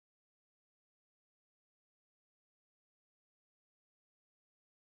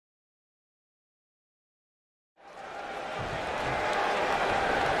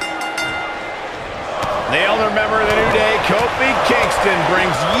Kingston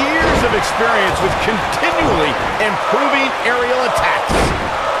brings years of experience with continually improving aerial attacks.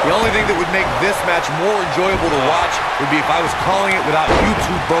 The only thing that would make this match more enjoyable to watch would be if I was calling it without you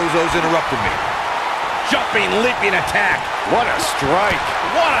two bozos interrupting me. Jumping, leaping attack. What a strike.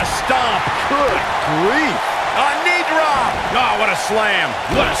 What a stomp. Good grief. A knee drop. Oh, what a slam.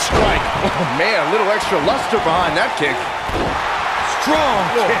 What a strike. Oh, man, a little extra luster behind that kick. Strong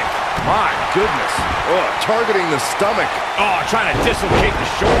kick. My goodness. Oh, targeting the stomach. Oh, trying to dislocate the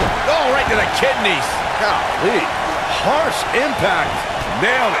shoulder. Oh, right to the kidneys. Golly. Harsh impact.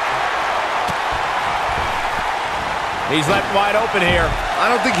 Nailed it. He's left wide open here. I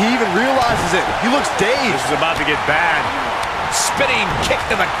don't think he even realizes it. He looks dazed. This is about to get bad. Spinning kick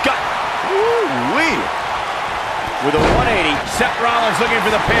to the gut. Woo-wee. With a 180, Seth Rollins looking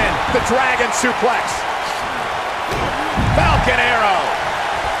for the pin. The Dragon Suplex. Falcon Arrow.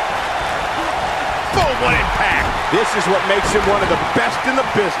 Boom, what impact. This is what makes him one of the best in the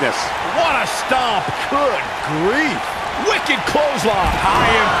business. What a stomp. Good grief. Wicked clothesline. High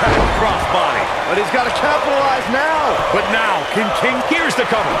impact crossbody. But he's got to capitalize now. But now, here's the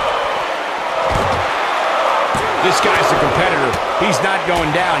cover. This guy's a competitor. He's not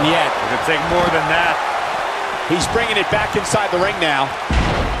going down yet. It'll take more than that. He's bringing it back inside the ring now.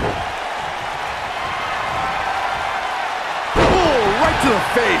 Oh, right to the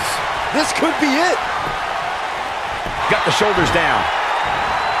face. This could be it. Got the shoulders down.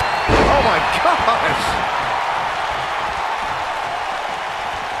 Oh, my gosh.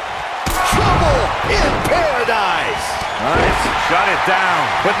 Trouble in paradise. Nice. Shut it down.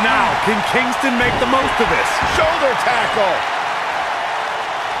 But now, can Kingston make the most of this? Shoulder tackle.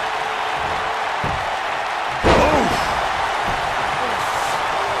 Oof.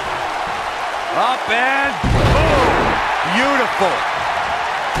 Up and boom. Beautiful.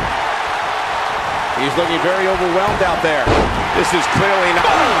 He's looking very overwhelmed out there. This is clearly not...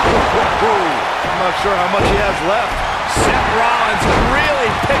 I'm not sure how much he has left. Seth Rollins really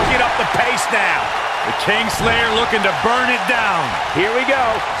picking up the pace now. The Kingslayer looking to burn it down. Here we go.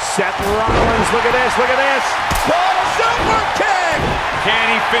 Seth Rollins, look at this, look at this. Oh, super kick! Can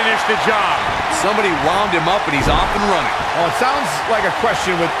he finish the job? Somebody wound him up and he's off and running. Well, it sounds like a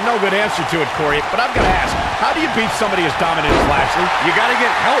question with no good answer to it, Corey, but I've got to ask, how do you beat somebody as dominant as Lashley? You got to get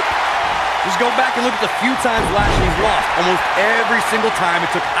help. Just go back and look at the few times Lashley's lost. Almost every single time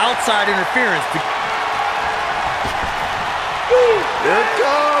it took outside interference to... Here it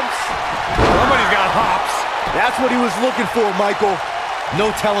comes. Somebody's got hops. That's what he was looking for, Michael.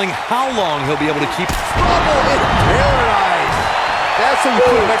 No telling how long he'll be able to keep... Trouble in paradise. That's how you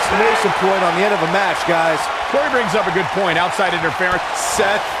put an exclamation point on the end of a match, guys. Corey brings up a good point. Outside interference.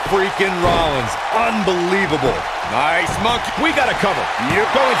 Seth freaking Rollins. Unbelievable. Nice monkey. We got a cover. You're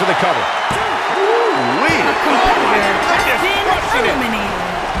going to the cover. Ooh-wee.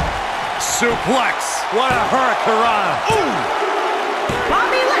 Suplex. What a hurricanrana. Ooh.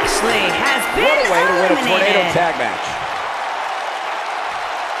 Bobby Lashley has been eliminated. What a way to win a tornado tag match.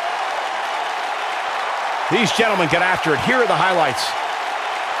 These gentlemen get after it. Here are the highlights.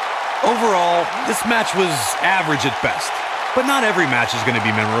 Overall, this match was average at best. But not every match is going to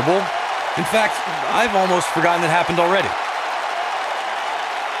be memorable. In fact, I've almost forgotten it happened already.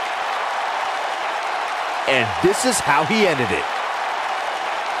 And this is how he ended it.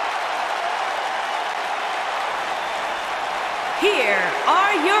 Here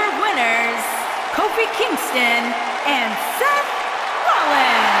are your winners, Kofi Kingston and Seth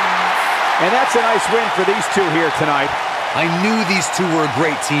Rollins. And that's a nice win for these two here tonight. I knew these two were a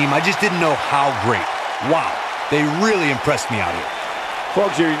great team. I just didn't know how great. Wow, they really impressed me out here.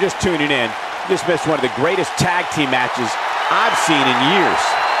 Folks, if you're just tuning in, you just missed one of the greatest tag team matches I've seen in years.